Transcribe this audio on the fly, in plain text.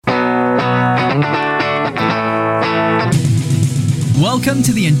Welcome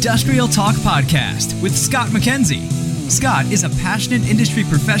to the Industrial Talk Podcast with Scott McKenzie. Scott is a passionate industry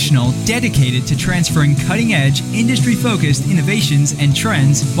professional dedicated to transferring cutting-edge, industry-focused innovations and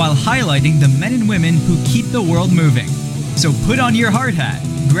trends while highlighting the men and women who keep the world moving. So put on your hard hat,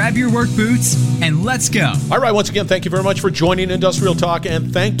 grab your work boots, and let's go. All right, once again, thank you very much for joining Industrial Talk,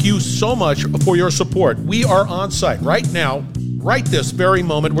 and thank you so much for your support. We are on site right now, right this very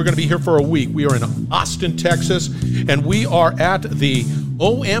moment. We're going to be here for a week. We are in Austin, Texas, and we are at the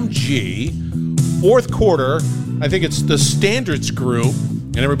OMG fourth quarter. I think it's the standards group,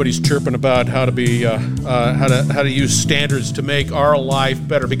 and everybody's chirping about how to be how to use standards to make our life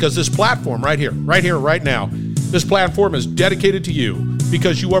better. Because this platform right here, right now, this platform is dedicated to you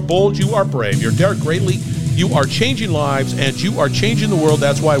because you are bold, you are brave, you're Derek Greatly, you are changing lives, and you are changing the world.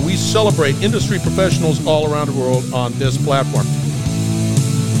 That's why we celebrate industry professionals all around the world on this platform.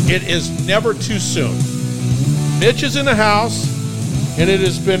 It is never too soon. Mitch is in the house, and it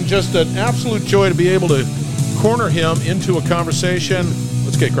has been just an absolute joy to be able to corner him into a conversation.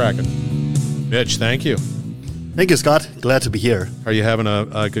 Let's get cracking. Mitch, thank you. Thank you, Scott. Glad to be here. Are you having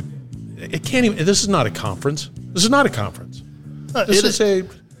a good... It can't even... This is not a conference. This is not a conference. This is a...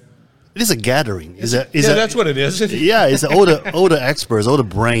 It is a gathering. That's what it is. Yeah, it's all the experts, all the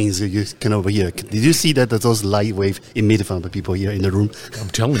brains you can over here. Did you see that those light wave emitted from the people here in the room? I'm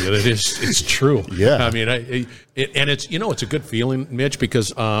telling you, it's true. Yeah. I mean, it's it's a good feeling, Mitch,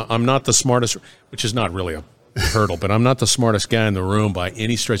 because I'm not the smartest, which is not really a hurdle, but I'm not the smartest guy in the room by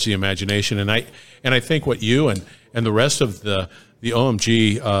any stretch of the imagination. And I think what you and the rest of the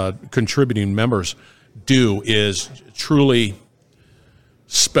OMG contributing members do is truly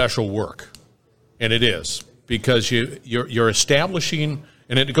special work, and it is, because you're establishing,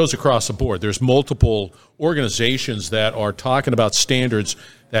 and it goes across the board. There's multiple organizations that are talking about standards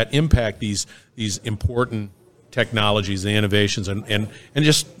that impact these important technologies, the innovations, and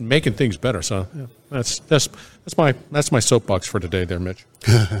just making things better. So yeah, that's my soapbox for today, there, Mitch.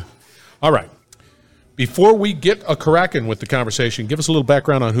 All right, before we get a cracking with the conversation, give us a little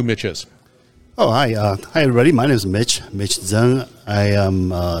background on who Mitch is. Oh, hi. Hi, everybody. My name is Mitch Tseng. I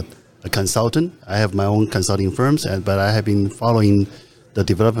am a consultant. I have my own consulting firms, but I have been following the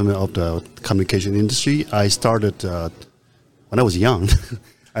development of the communication industry. I started when I was young.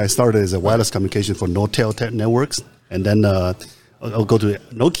 I started as a wireless communication for Nortel Networks, and then I'll go to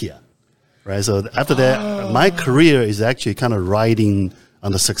Nokia. Right. So after that, my career is actually kind of riding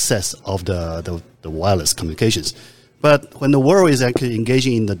on the success of the wireless communications. But when the world is actually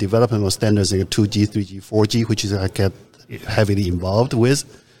engaging in the development of standards like 2G, 3G, 4G, which is I get heavily involved with,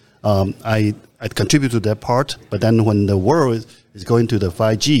 I contribute to that part. But then when the world is going to the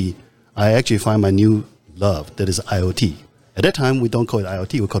 5G, I actually find my new love, that is IoT. At that time, we don't call it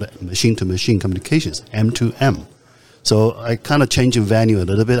IoT, we call it machine-to-machine communications, M2M. So I kind of changed the venue a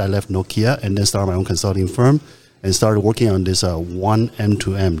little bit. I left Nokia and then started my own consulting firm and started working on this one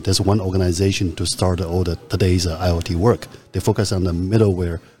M2M. There's one organization to start all today's IoT work. They focus on the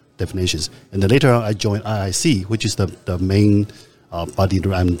middleware definitions. And then later on, I joined IIC, which is the main body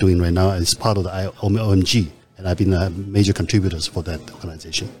that I'm doing right now. It's part of the OMG, and I've been a major contributors for that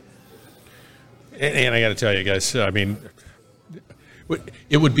organization. And I got to tell you guys, I mean,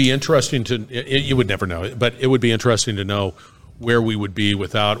 it would be interesting to, you would never know, but it would be interesting to know where we would be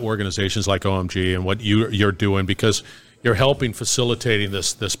without organizations like OMG and what you're doing, because you're helping facilitating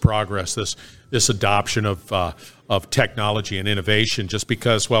this progress, this adoption of technology and innovation, just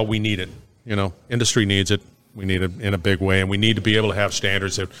because, well, we need it. Industry needs it. We need it in a big way, and we need to be able to have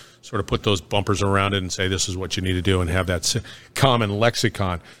standards that sort of put those bumpers around it and say this is what you need to do and have that common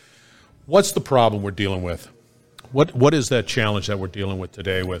lexicon. What's the problem we're dealing with? What is that challenge that we're dealing with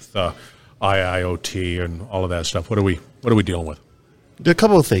today with IIoT and all of that stuff? What are we dealing with? There are a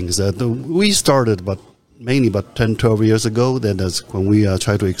couple of things. We started mainly about 10, 12 years ago. That's when we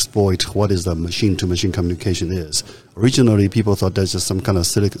try to exploit what is the machine-to-machine communication is. Originally, people thought that's just some kind of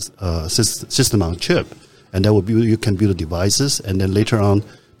system on chip, and that you can build devices. And then later on,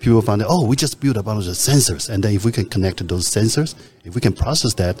 people found out, we just built a bunch of sensors. And then if we can connect those sensors, if we can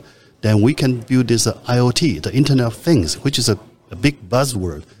process that, then we can build this IoT, the Internet of Things, which is a big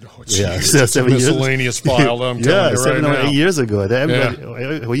buzzword. It's a miscellaneous file. I'm telling you 7 or 8 years ago.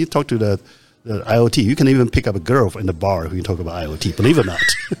 When you talk to the IoT, you can even pick up a girl in the bar when you talk about IoT. Believe it or not.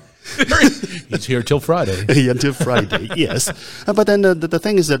 He's here till Friday. Until Friday, yes. But then the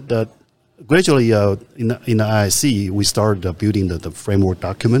thing is that gradually in the IIC, we started building the framework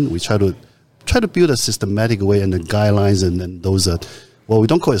document. We try to build a systematic way and the guidelines and then those. We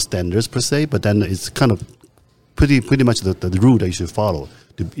don't call it standards per se, but then it's kind of pretty much the rule that you should follow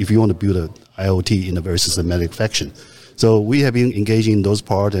if you want to build an IoT in a very systematic fashion. So we have been engaging in those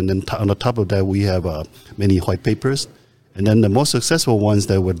parts, and then on the top of that, we have many white papers. And then the most successful ones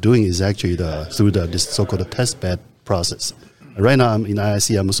that we're doing is actually through this so-called testbed process. Right now, I'm in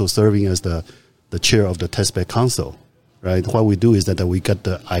IIC. I'm also serving as the chair of the testbed council. Right. What we do is that we get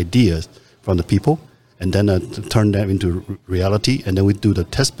the ideas from the people, and then turn them into reality, and then we do the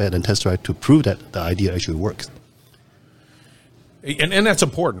testbed and test drive to prove that the idea actually works. And that's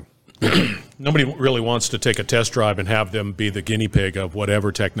important. Nobody really wants to take a test drive and have them be the guinea pig of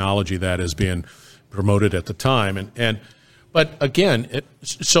whatever technology that is being promoted at the time. But again,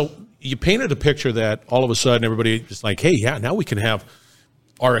 so you painted a picture that all of a sudden everybody is like, hey, yeah, now we can have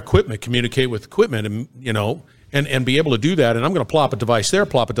our equipment communicate with equipment, and be able to do that. And I'm going to plop a device there,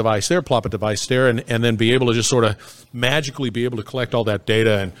 plop a device there, plop a device there, and then be able to just sort of magically be able to collect all that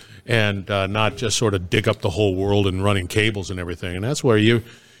data and not just sort of dig up the whole world and running cables and everything. And that's where you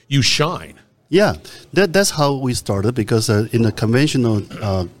shine. Yeah, that's how we started, because in the conventional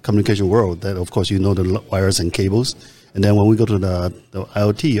communication world, that of course the wires and cables. And then when we go to the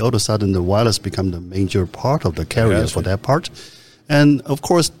IoT, all of a sudden the wireless become the major part of the carrier for that part. And of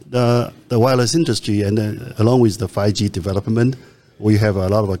course, the wireless industry, and along with the 5G development, we have a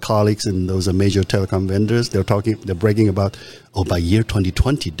lot of our colleagues in those major telecom vendors. They're bragging about, by year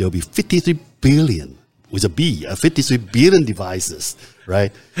 2020, there'll be 53 billion, with a B, 53 billion devices,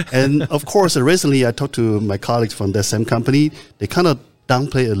 right? And of course, recently I talked to my colleagues from that same company. They kind of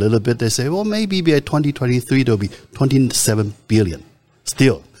downplay a little bit. They say, well, maybe by 2023, there'll be 27 billion.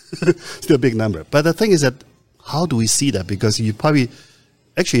 Still a big number. But the thing is that, how do we see that? Because you probably,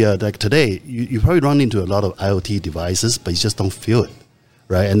 actually, like today, you probably run into a lot of IoT devices, but you just don't feel it,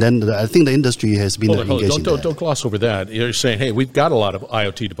 right? And then I think the industry has been engaged in that. Don't gloss over that. You're saying, hey, we've got a lot of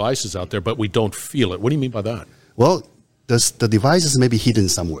IoT devices out there, but we don't feel it. What do you mean by that? Well, the devices may be hidden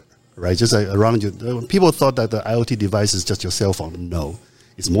somewhere, right? Just like around you. People thought that the IoT device is just your cell phone. No,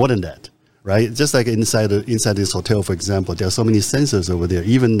 it's more than that, right? Just like inside this hotel, for example, there are so many sensors over there,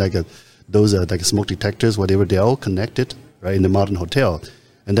 even those are like smoke detectors, whatever, they're all connected, right, in the modern hotel.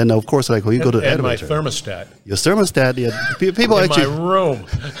 And then, of course, like when you go to the elevator. And my thermostat. Your thermostat, yeah. People in actually. In my room.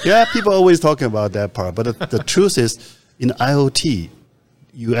 Yeah, people are always talking about that part. But the truth is, in IoT,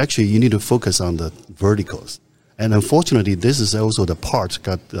 you need to focus on the verticals. And unfortunately, this is also the part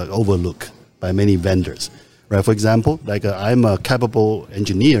got overlooked by many vendors. Right? For example, like I'm a capable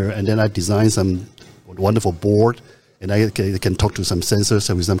engineer, and then I design some wonderful board, and I can talk to some sensors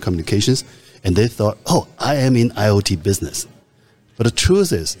with some communications, and they thought, I am in IoT business. But the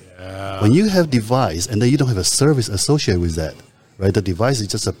truth is, when you have device and then you don't have a service associated with that, right? The device is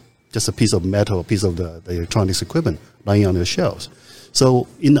just a piece of metal, a piece of the electronics equipment lying on your shelves. So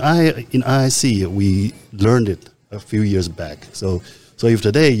in IIC, we learned it a few years back. So if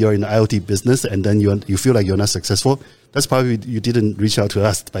today you're in the IoT business and then you feel like you're not successful, that's probably you didn't reach out to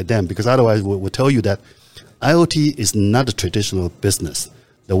us by them, because otherwise we'll tell you that IoT is not a traditional business.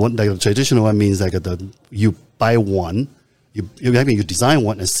 The traditional one means like you buy one, you design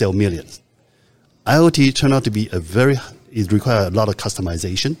one and sell millions. IoT turned out to be it requires a lot of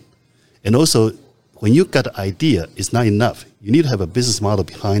customization. And also, when you got the idea, it's not enough. You need to have a business model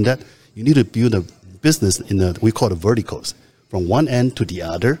behind that. You need to build a business we call it verticals. From one end to the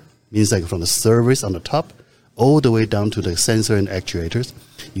other, means like from the service on the top, all the way down to the sensor and actuators.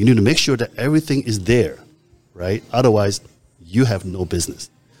 You need to make sure that everything is there. Right? Otherwise, you have no business.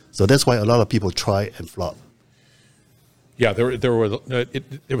 So that's why a lot of people try and flop. Yeah, there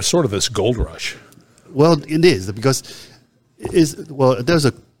was sort of this gold rush. Well, it is, because there's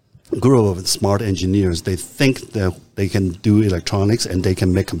a group of smart engineers. They think that they can do electronics and they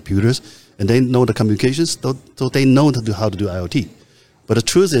can make computers, and they know the communications, so they know how to do IoT. But the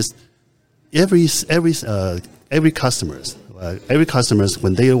truth is, every customers,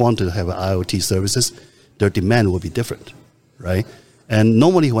 when they want to have IoT services, their demand will be different, right? And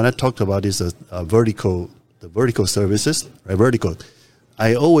normally when I talk about this the vertical services, right? Vertical,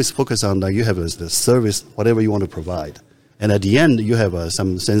 I always focus on you have the service, whatever you want to provide. And at the end, you have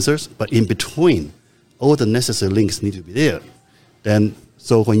some sensors, but in between, all the necessary links need to be there.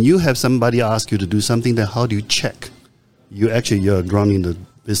 So when you have somebody ask you to do something, then how do you check? You're running the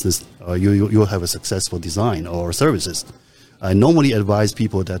business, you'll have a successful design or services. I normally advise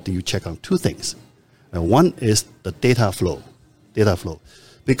people that you check on two things. One is the data flow,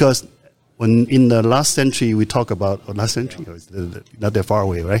 because when in the last century we talk about, not that far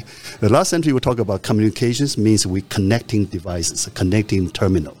away, right? The last century we talk about communications means we connecting devices, connecting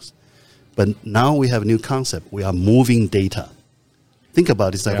terminals. But now we have a new concept. We are moving data. Think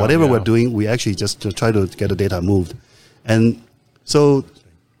about it. It's like whatever we're doing, we actually just try to get the data moved. And so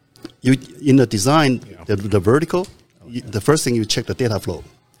in the design, the vertical, the first thing you check the data flow.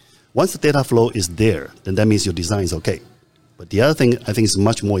 Once the data flow is there, then that means your design is okay. But the other thing I think is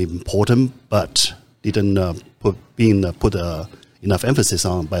much more important, but didn't put enough emphasis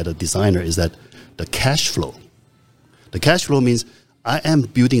on by the designer, is that the cash flow. The cash flow means I am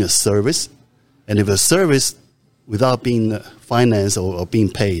building a service, and if a service without being financed or being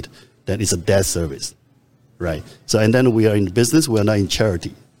paid, then it's a dead service, right? So, and then we are in business, we are not in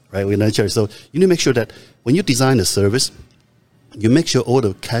charity, right? We're not in charity. So you need to make sure that when you design a service, you make sure all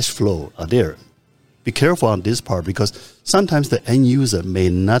the cash flow are there. Be careful on this part, because sometimes the end user may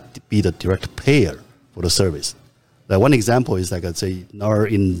not be the direct payer for the service. Like one example is, like I'd say, now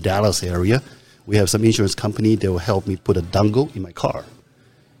in Dallas area, we have some insurance company. They will help me put a dongle in my car.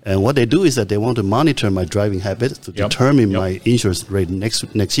 And what they do is that they want to monitor my driving habits to determine my insurance rate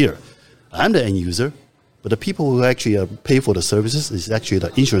next year. I'm the end user, but the people who actually pay for the services is actually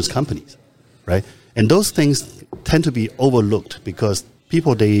the insurance companies, right? And those things tend to be overlooked because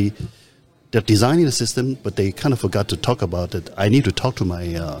people, they're designing the system, but they kind of forgot to talk about it. I need to talk to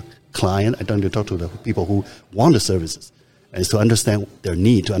my client. I don't need to talk to the people who want the services, and to understand their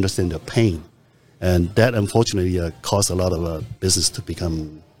need, to understand their pain. And that, unfortunately, caused a lot of business to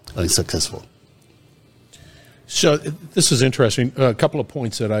become unsuccessful. So this is interesting. A couple of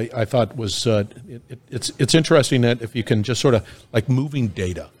points that I thought was it's interesting that if you can just sort of like moving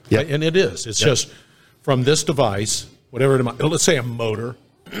data, right? And it is. It's just from this device, whatever it might, let's say a motor,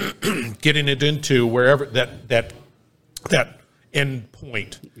 getting it into wherever that end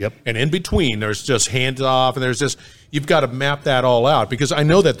point. And in between, there's just hands off, and there's just, you've got to map that all out, because I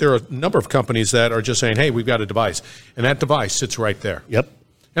know that there are a number of companies that are just saying, hey, we've got a device, and that device sits right there.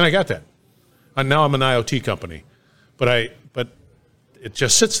 And I got that. And now I'm an IoT company, but it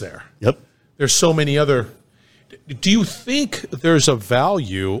just sits there. There's so many other. Do you think there's a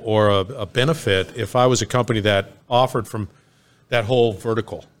value or a benefit if I was a company that offered from that whole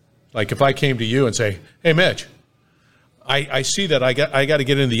vertical? Like if I came to you and say, hey, Mitch, I see that I got to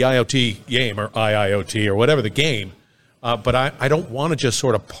get into the IoT game, or IIoT, or whatever the game, but I don't want to just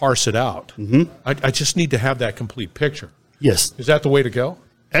sort of parse it out. I just need to have that complete picture. Yes. Is that the way to go?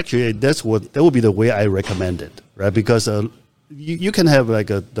 Actually, that would be the way I recommend it, right? Because you can have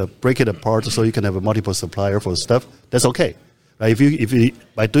like break it apart, so you can have a multiple supplier for stuff. That's okay, right? If you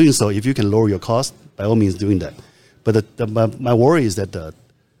by doing so, if you can lower your cost, by all means doing that. But my worry is that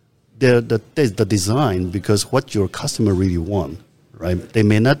the design, because what your customer really want, right? They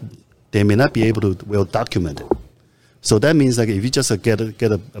may not be able to well document it. So that means like if you just get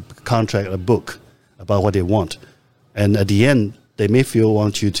a contract, a book about what they want, and at the end they may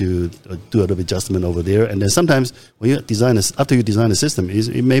want you to do a little adjustment over there, and then sometimes when you design after you design a system,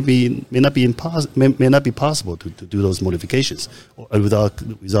 it may not be possible to do those modifications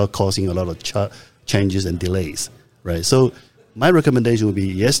without causing a lot of changes and delays, right? So my recommendation would be,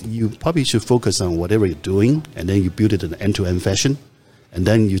 yes, you probably should focus on whatever you're doing, and then you build it in an end-to-end fashion, and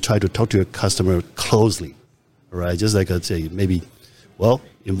then you try to talk to your customer closely, right? Just like I'd say, maybe,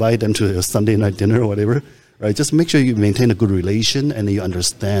 invite them to a Sunday night dinner or whatever, right? Just make sure you maintain a good relation and you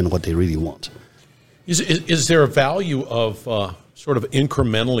understand what they really want. Is there a value of sort of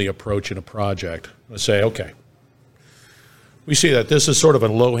incrementally approaching a project? Let's say, okay, we see that this is sort of a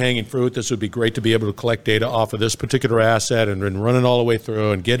low-hanging fruit. This would be great to be able to collect data off of this particular asset and run it all the way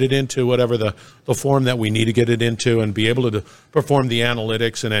through and get it into whatever the form that we need to get it into, and be able to perform the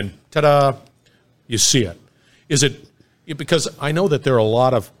analytics, and then, ta-da, you see it. Is it, because I know that there are a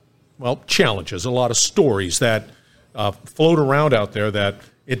lot of, challenges, a lot of stories that float around out there that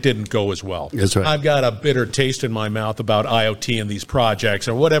it didn't go as well. That's right. I've got a bitter taste in my mouth about IoT and these projects,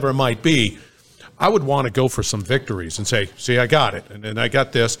 or whatever it might be. I would want to go for some victories and say, see, I got it, and I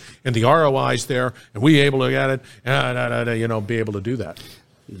got this, and the ROI's there, and we able to get it, be able to do that.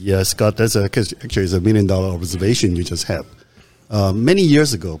 Yeah, Scott, that's actually it's $1 million observation you just have. Many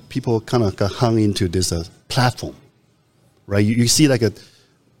years ago, people kind of got hung into this platform, right? You see like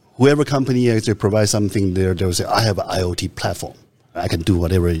whoever company actually provides something there, they'll say, I have an IoT platform. I can do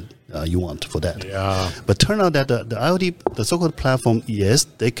whatever you want for that. Yeah. But turn out that the IoT, the so-called platform, yes,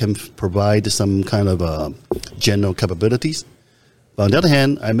 they can provide some kind of general capabilities. But on the other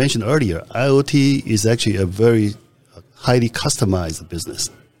hand, I mentioned earlier, IoT is actually a very highly customized business.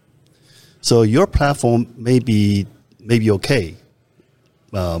 So your platform may be okay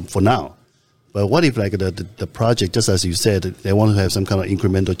for now. But what if like the project, just as you said, they want to have some kind of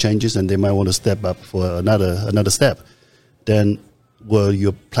incremental changes, and they might want to step up for another step? Then will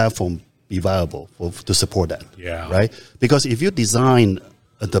your platform be viable to support that? Yeah. Right? Because if you design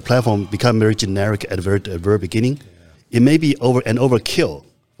the platform become very generic at the very beginning, it may be overkill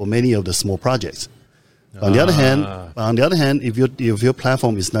for many of the small projects. On the other hand, if your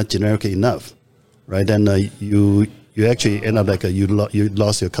platform is not generic enough, right, then you actually end up like you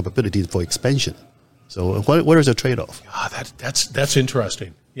lost your capability for expansion. So where is the trade-off? That's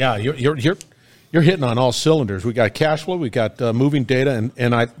interesting. Yeah, you're hitting on all cylinders. We got cash flow, we got moving data,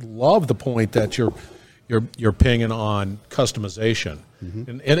 and I love the point that you're pinging on customization,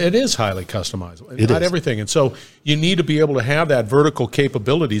 and it is highly customizable. Not everything, and so you need to be able to have that vertical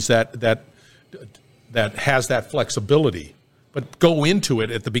capabilities that has that flexibility, but go into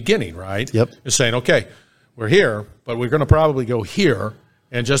it at the beginning, right? Yep. You're saying, okay, we're here, but we're going to probably go here.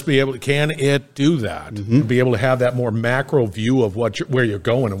 And just be able to, can it do that? And be able to have that more macro view of where you're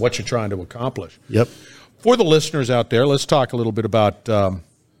going and what you're trying to accomplish. Yep. For the listeners out there, let's talk a little bit about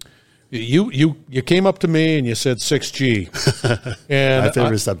you came up to me and you said 6G. And my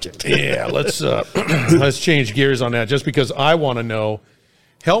favorite subject. Yeah, let's change gears on that just because I want to know.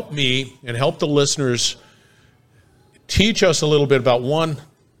 Help me and help the listeners teach us a little bit about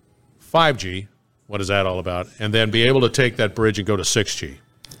 5G. What is that all about? And then be able to take that bridge and go to 6G.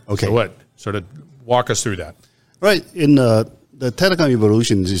 Okay. So what? Sort of walk us through that. Right. In the telecom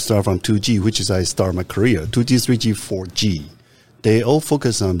evolution, you start from 2G, which is I start my career. 2G, 3G, 4G. They all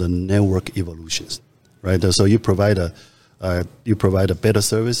focus on the network evolutions, right? So you provide a better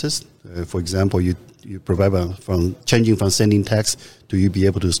services. For example, you provide from changing from sending text to you be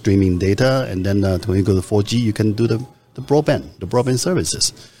able to streaming data, and then when you go to 4G, you can do the broadband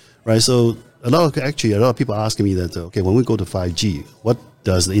services, right? So a lot of people asking me that, okay, when we go to 5G, what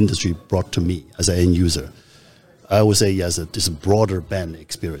does the industry brought to me as an end user? I would say yes, it's a broader band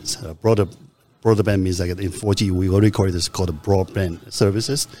experience. Broader band means like in 4G, we already call it called broadband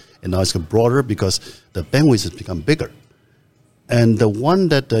services, and now it's broader because the bandwidth has become bigger. And the one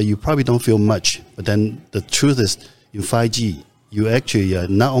that you probably don't feel much, but then the truth is in 5G, you actually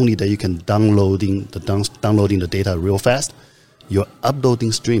not only that you can downloading the data real fast, your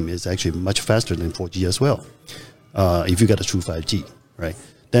uploading stream is actually much faster than 4G as well. If you got a true 5G, right?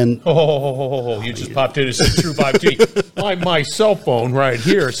 Then you just popped in and said true 5G. My cell phone right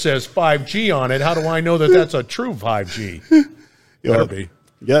here says 5G on it. How do I know that that's a true 5G? Better be.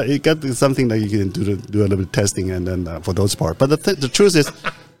 Yeah, it got something that you can do a little bit of testing and then for those part. But the truth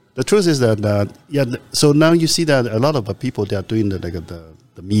is that so now you see that a lot of people they are doing the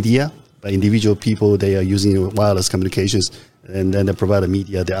media. Individual people, they are using wireless communications, and then they provide a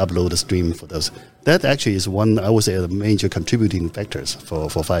media, they upload a stream for those. That actually is one, I would say, of the major contributing factors for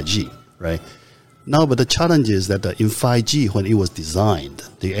 5G, right? Now, but the challenge is that in 5G, when it was designed,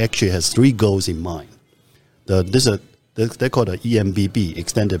 they actually has three goals in mind. They're called the EMBB,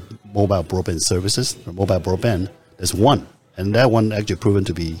 Extended Mobile Broadband Services, or mobile broadband. There's one, and that one actually proven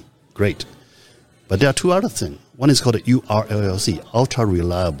to be great. But there are two other things. One is called the URLLC, ultra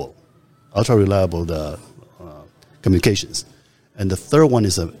reliable communications. And the third one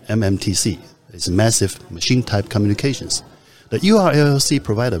is a MMTC. It's massive machine type communications. The URLLC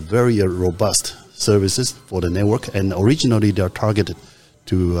provide a very robust services for the network, and originally they are targeted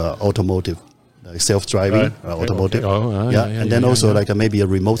to automotive, like self-driving automotive. Okay. And then also like maybe a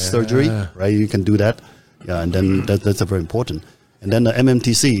remote surgery, right? You can do that. Yeah, and then that's very important. And then the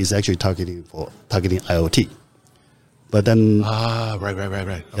MMTC is actually targeting IoT. But then right.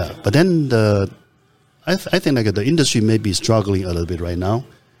 Okay. Yeah, but then I think like the industry may be struggling a little bit right now.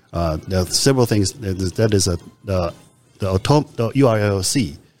 There are several things. That is the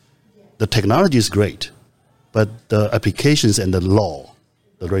URLLC. The technology is great, but the applications and the law,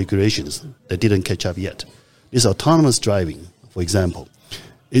 the regulations, they didn't catch up yet. This autonomous driving, for example,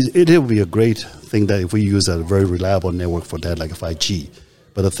 it will be a great thing that if we use a very reliable network for that, like 5G.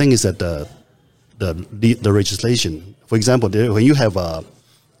 But the thing is that the legislation, for example, when you have a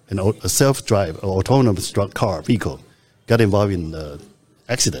self-drive or autonomous car vehicle got involved in the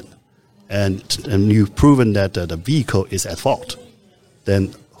accident, and you've proven that the vehicle is at fault,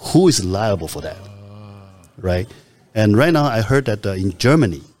 then who is liable for that, right? And right now, I heard that in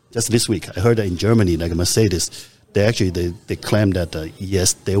Germany, just this week, I heard that in Germany, like Mercedes, they claim that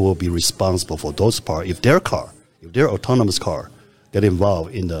yes, they will be responsible for those parts if their autonomous car get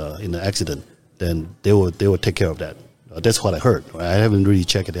involved in the accident, then they will take care of that. That's what I heard. I haven't really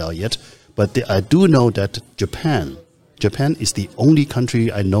checked it out yet, but I do know that Japan is the only country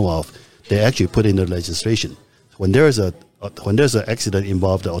I know of they actually put in the legislation when there's an accident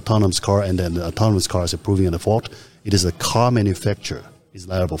involved the autonomous car, and then the autonomous car is proving at fault, it is the car manufacturer is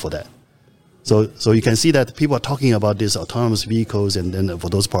liable for that. So you can see that people are talking about these autonomous vehicles and then for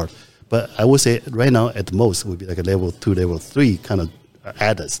those parts, but I would say right now at most would be like a level 2, level 3 kind of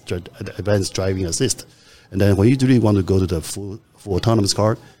advanced driving assist. And then when you really want to go to the full autonomous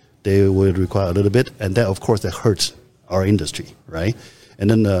car, they will require a little bit, and that, of course, that hurts our industry, right? And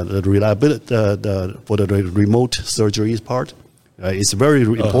then the reliability for the remote surgeries part, it's very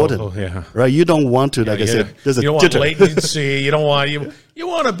important, right? You don't want to, like I said, there's a you don't jitter. want latency. You don't want you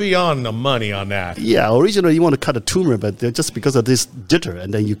want to be on the money on that. Yeah, originally you want to cut a tumor, but just because of this jitter,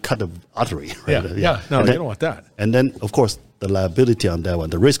 and then you cut the artery. Right? No, and you don't want that. And then, of course, the liability on that one,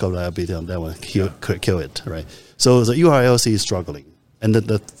 the risk of liability on that one, could kill it, right? So the URLC is struggling. And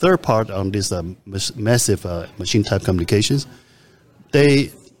the third part on this massive machine type communications,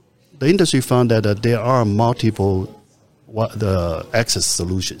 the industry found that there are multiple access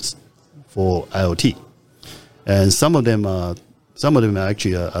solutions for IoT, and some of them are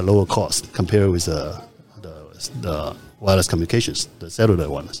actually a lower cost compared with the wireless communications, the cellular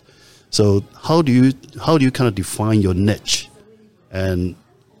ones. So how do you kind of define your niche, and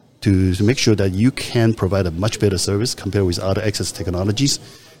to make sure that you can provide a much better service compared with other access technologies?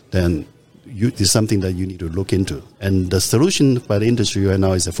 Then is something that you need to look into. And the solution by the industry right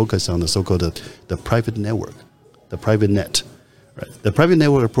now is a focus on the so-called the private network, the private net. Right. The private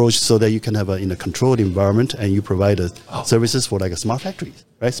network approach, so that you can have in a controlled environment, and you provide services for like a smart factories,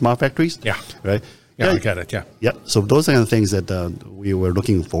 right? Smart factories. Yeah. Right. Yeah, I get it. Yeah. Yeah. So those are the things that we were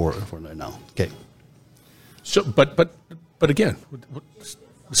looking for right now. Okay. So, but again,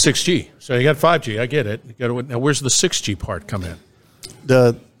 6G. So you got 5G. I get it. Now, where's the 6G part come in?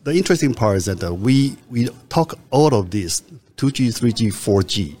 The interesting part is that we talk all of this 2G, 3G,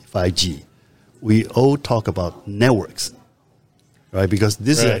 4G, 5G. We all talk about networks. Right, because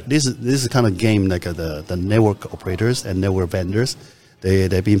this is kind of game like the network operators and network vendors,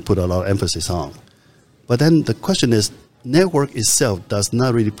 they've been put a lot of emphasis on. But then the question is, network itself does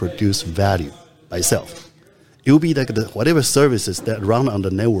not really produce value by itself. It will be like whatever services that run on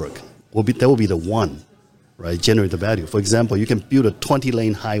the network will be the one, right, generate the value. For example, you can build a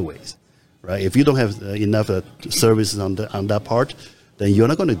 20-lane highways, right? If you don't have enough services on that part, then you're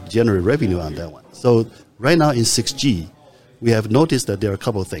not going to generate revenue on that one. So right now in 6G. We have noticed that there are a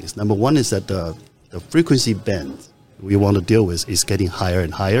couple of things. Number one is that the frequency band we want to deal with is getting higher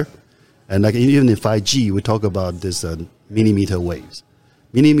and higher. And like even in 5G, we talk about this millimeter waves.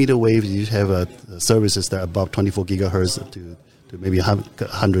 Millimeter waves, you have services that are above 24 gigahertz to maybe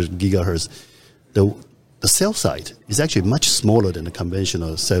 100 gigahertz. The cell site is actually much smaller than the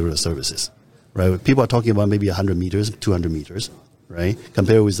conventional cellular services, right? People are talking about maybe 100 meters, 200 meters, right?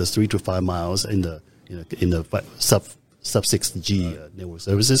 Compared with the 3 to 5 miles in the sub 6G network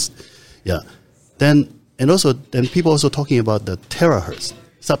services, yeah. Then people also talking about the terahertz,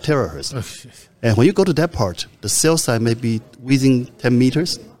 sub terahertz, and when you go to that part, the cell site may be within 10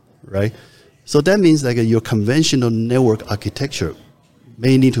 meters, right? So that means like your conventional network architecture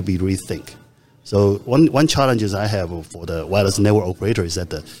may need to be rethink. So one challenge I have for the wireless network operator is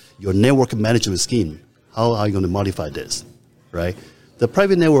that your network management scheme, how are you going to modify this, right? The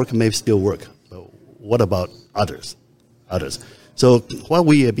private network may still work, but what about others? So what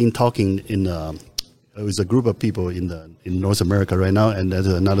we have been talking with a group of people in North America right now, and there's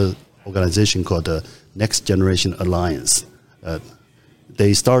another organization called the Next Generation Alliance.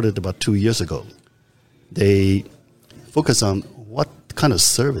 They started about 2 years ago. They focus on what kind of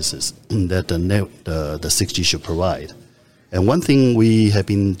services that the 6G should provide. And one thing we have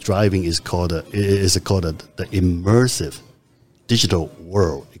been driving is called the immersive digital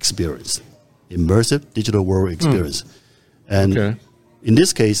world experience. Immersive digital world experience. And in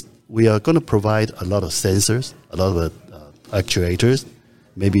this case, we are going to provide a lot of sensors, a lot of actuators,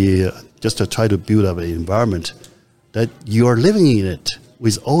 maybe just to try to build up an environment that you are living in it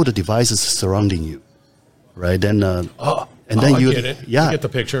with all the devices surrounding you, right? Then, I get it. Yeah, I get the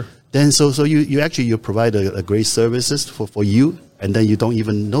picture. Then, so you provide a great services for you, and then you don't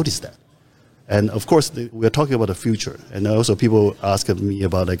even notice that. And of course, we're talking about the future, and also people ask me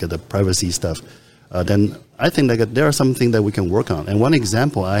about like the privacy stuff. Then I think that there are some things that we can work on. And one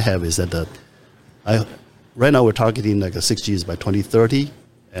example I have is that right now we're targeting like a 6Gs by 2030,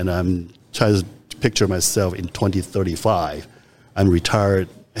 and I'm trying to picture myself in 2035. I'm retired.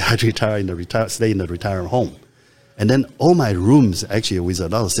 I stay in the retirement home, and then all my rooms actually with a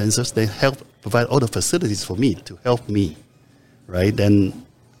lot of sensors, they help provide all the facilities for me to help me, right? Then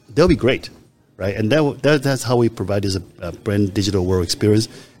they'll be great. Right, and that's how we provide this brand digital world experience.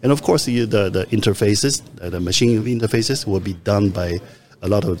 And of course, the interfaces, the machine interfaces, will be done by a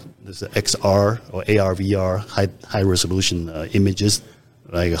lot of this XR or AR, VR, high resolution images,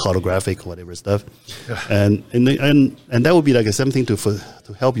 like holographic, whatever stuff, and that would be like something to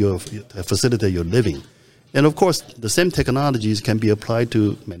help you facilitate your living. And of course, the same technologies can be applied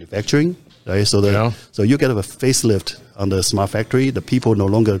to manufacturing, right? So so you get a facelift on the smart factory. The people no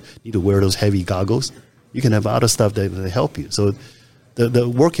longer need to wear those heavy goggles. You can have other stuff that help you. So the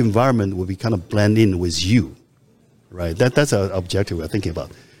work environment will be kind of blend in with you, right? That's an objective we're thinking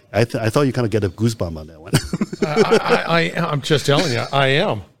about. I thought you kind of get a goosebump on that one. I'm just telling you, I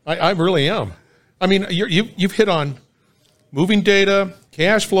am. I really am. I mean, you've hit on moving data,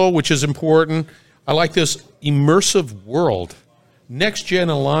 cash flow, which is important. I like this immersive world, next gen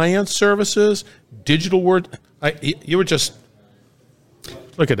alliance services, digital word. You were just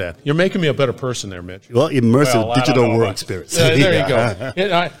look at that. You're making me a better person there, Mitch. Well, immersive digital world experience. There you go.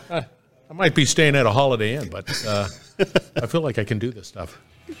 I might be staying at a Holiday Inn, but I feel like I can do this stuff.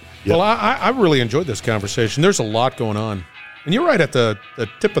 Yep. Well, I really enjoyed this conversation. There's a lot going on. And you're right at the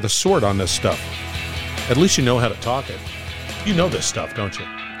tip of the sword on this stuff. At least you know how to talk it. You know this stuff, don't you?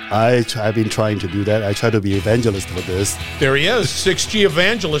 I've been trying to do that. I try to be evangelist for this. There he is, 6G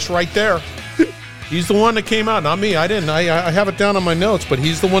evangelist right there. He's the one that came out, not me. I didn't. I have it down on my notes, but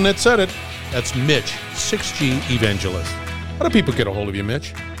he's the one that said it. That's Mitch, 6G evangelist. How do people get a hold of you,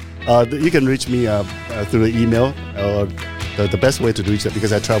 Mitch? You can reach me through the email. The best way to reach that,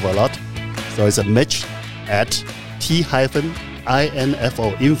 because I travel a lot. So it's Mitch at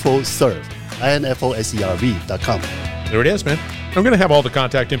t-infoserve.com. There it is, man. I'm going to have all the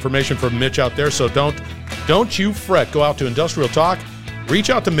contact information for Mitch out there, so don't you fret. Go out to Industrial Talk, reach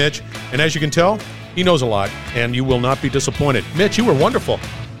out to Mitch, and as you can tell, he knows a lot, and you will not be disappointed. Mitch, you were wonderful.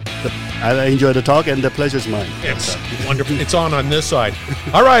 I enjoyed the talk, and the pleasure's mine. It's wonderful. It's on this side.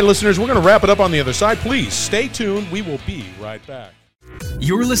 All right, listeners, we're going to wrap it up on the other side. Please stay tuned. We will be right back.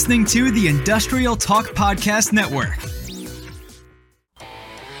 You're listening to the Industrial Talk Podcast Network.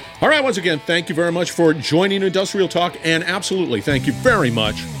 All right, once again, thank you very much for joining Industrial Talk, and absolutely thank you very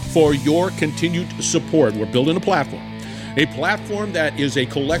much for your continued support. We're building a platform that is a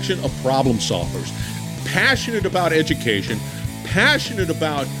collection of problem solvers, passionate about education, passionate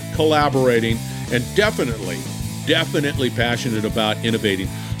about collaborating, and definitely passionate about innovating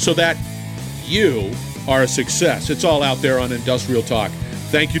so that you are a success. It's all out there on Industrial Talk.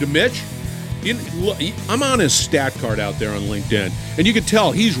 Thank you to Mitch. I'm on his stat card out there on LinkedIn, and you can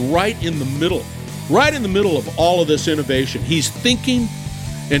tell he's right in the middle of all of this innovation. He's thinking,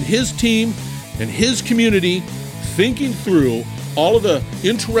 and his team and his community thinking through all of the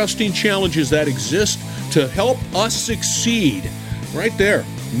interesting challenges that exist to help us succeed. Right there,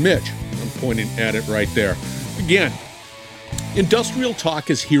 Mitch, I'm pointing at it right there. Again, Industrial Talk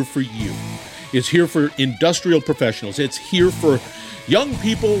is here for you. It's here for industrial professionals. It's here for young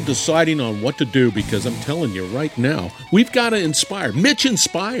people deciding on what to do, because I'm telling you right now, we've got to inspire. Mitch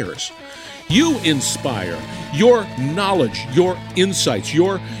inspires. You inspire. Your knowledge, your insights,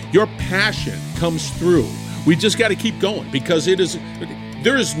 your passion comes through. We just got to keep going, because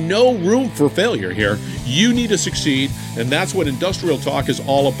there is no room for failure here. You need to succeed, and that's what Industrial Talk is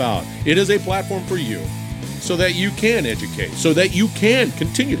all about. It is a platform for you so that you can educate, so that you can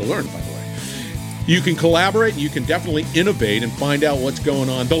continue to learn, by the way. You can collaborate, and you can definitely innovate and find out what's going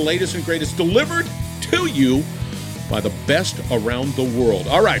on. The latest and greatest delivered to you by the best around the world.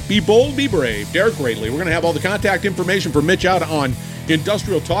 All right, be bold, be brave, dare greatly. We're going to have all the contact information for Mitch out on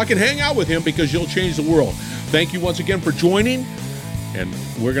Industrial Talk, and hang out with him, because you'll change the world. Thank you once again for joining, and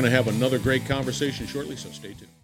we're going to have another great conversation shortly, so stay tuned.